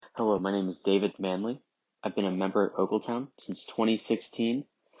Hello, my name is David Manley. I've been a member at Ogletown since 2016.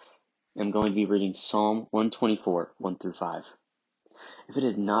 I'm going to be reading Psalm 124, 1 through 5. If it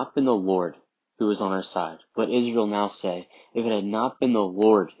had not been the Lord who was on our side, let Israel now say, if it had not been the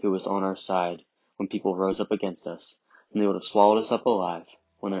Lord who was on our side when people rose up against us, then they would have swallowed us up alive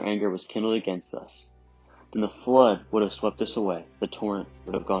when their anger was kindled against us. Then the flood would have swept us away, the torrent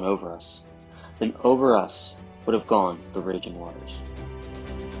would have gone over us. Then over us would have gone the raging waters.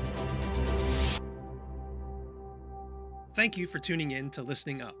 Thank you for tuning in to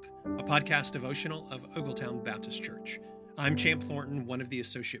Listening Up, a podcast devotional of Ogletown Baptist Church. I'm Champ Thornton, one of the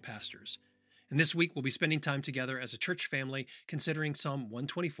associate pastors. And this week we'll be spending time together as a church family considering Psalm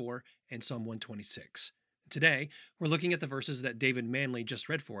 124 and Psalm 126. Today, we're looking at the verses that David Manley just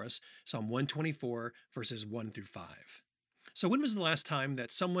read for us, Psalm 124, verses 1 through 5. So when was the last time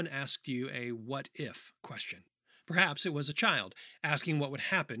that someone asked you a what if question? Perhaps it was a child asking what would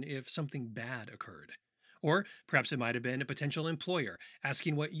happen if something bad occurred. Or perhaps it might have been a potential employer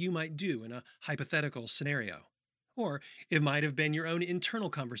asking what you might do in a hypothetical scenario. Or it might have been your own internal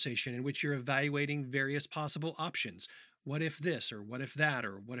conversation in which you're evaluating various possible options. What if this, or what if that,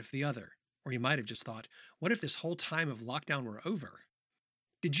 or what if the other? Or you might have just thought, what if this whole time of lockdown were over?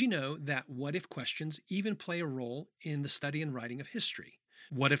 Did you know that what if questions even play a role in the study and writing of history?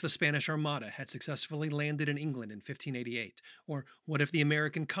 What if the Spanish Armada had successfully landed in England in 1588? Or what if the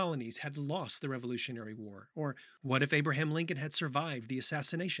American colonies had lost the Revolutionary War? Or what if Abraham Lincoln had survived the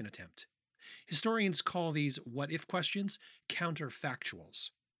assassination attempt? Historians call these what if questions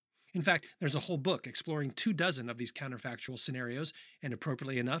counterfactuals. In fact, there's a whole book exploring 24 of these counterfactual scenarios, and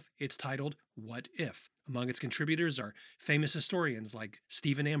appropriately enough, it's titled What If? Among its contributors are famous historians like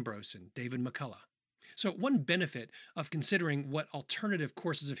Stephen Ambrose and David McCullough. So, one benefit of considering what alternative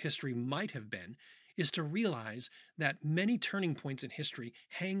courses of history might have been is to realize that many turning points in history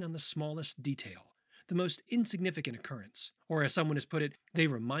hang on the smallest detail, the most insignificant occurrence, or as someone has put it, they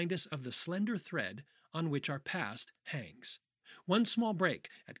remind us of the slender thread on which our past hangs. One small break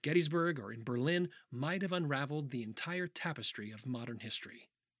at Gettysburg or in Berlin might have unraveled the entire tapestry of modern history.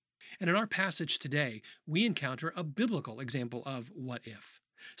 And in our passage today, we encounter a biblical example of what if.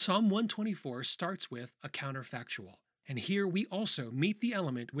 Psalm 124 starts with a counterfactual, and here we also meet the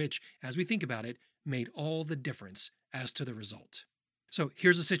element which, as we think about it, made all the difference as to the result. So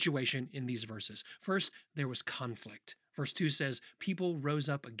here's the situation in these verses. First, there was conflict. Verse 2 says, people rose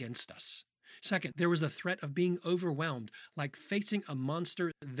up against us. Second, there was the threat of being overwhelmed, like facing a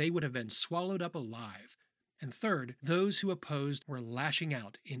monster, they would have been swallowed up alive. And third, those who opposed were lashing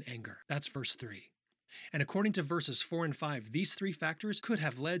out in anger. That's verse 3. And according to verses 4 and 5, these three factors could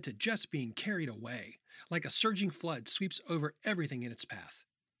have led to just being carried away, like a surging flood sweeps over everything in its path.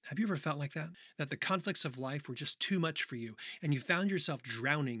 Have you ever felt like that? That the conflicts of life were just too much for you, and you found yourself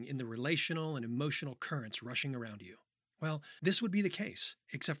drowning in the relational and emotional currents rushing around you? Well, this would be the case,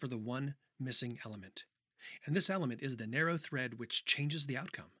 except for the one missing element. And this element is the narrow thread which changes the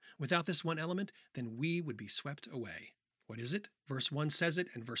outcome. Without this one element, then we would be swept away. What is it? Verse 1 says it,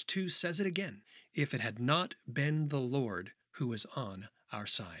 and verse 2 says it again. If it had not been the Lord who was on our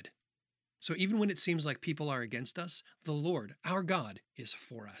side. So even when it seems like people are against us, the Lord, our God, is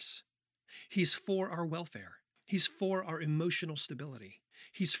for us. He's for our welfare. He's for our emotional stability.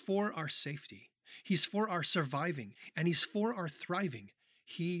 He's for our safety. He's for our surviving, and He's for our thriving.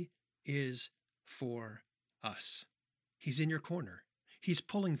 He is for us. He's in your corner. He's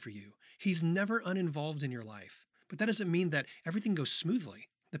pulling for you. He's never uninvolved in your life. But that doesn't mean that everything goes smoothly.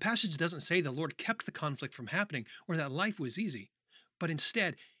 The passage doesn't say the Lord kept the conflict from happening or that life was easy. But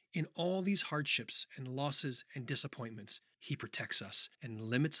instead, in all these hardships and losses and disappointments, He protects us and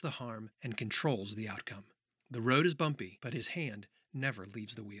limits the harm and controls the outcome. The road is bumpy, but His hand never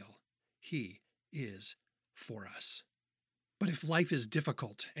leaves the wheel. He is for us. But if life is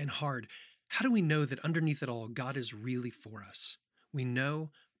difficult and hard, how do we know that underneath it all, God is really for us? We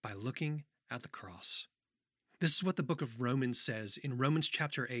know by looking at the cross. This is what the book of Romans says in Romans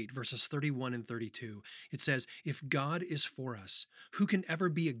chapter 8, verses 31 and 32. It says, if God is for us, who can ever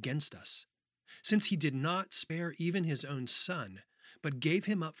be against us? Since He did not spare even His own Son, but gave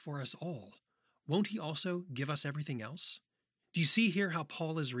Him up for us all, won't He also give us everything else? Do you see here how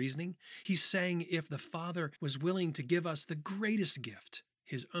Paul is reasoning? He's saying if the Father was willing to give us the greatest gift,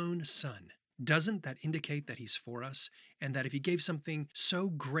 His own Son, doesn't that indicate that He's for us, and that if He gave something so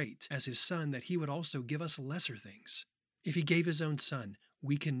great as His Son, that He would also give us lesser things? If He gave His own Son,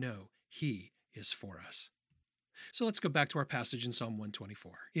 we can know He is for us. So let's go back to our passage in Psalm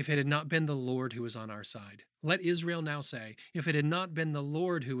 124. If it had not been the Lord who was on our side. Let Israel now say, if it had not been the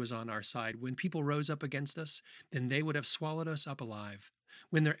Lord who was on our side when people rose up against us, then they would have swallowed us up alive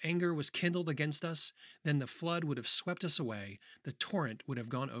When their anger was kindled against us, then the flood would have swept us away, the torrent would have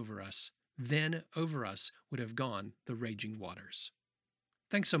gone over us, then over us would have gone the raging waters.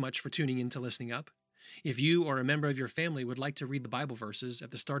 Thanks so much for tuning in to Listening Up. If you or a member of your family would like to read the Bible verses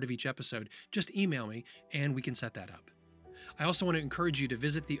at the start of each episode, just email me and we can set that up. I also want to encourage you to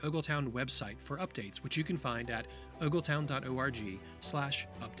visit the Ogletown website for updates, which you can find at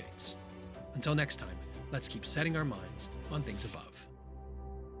ogletown.org/updates. Until next time, let's keep setting our minds on things above.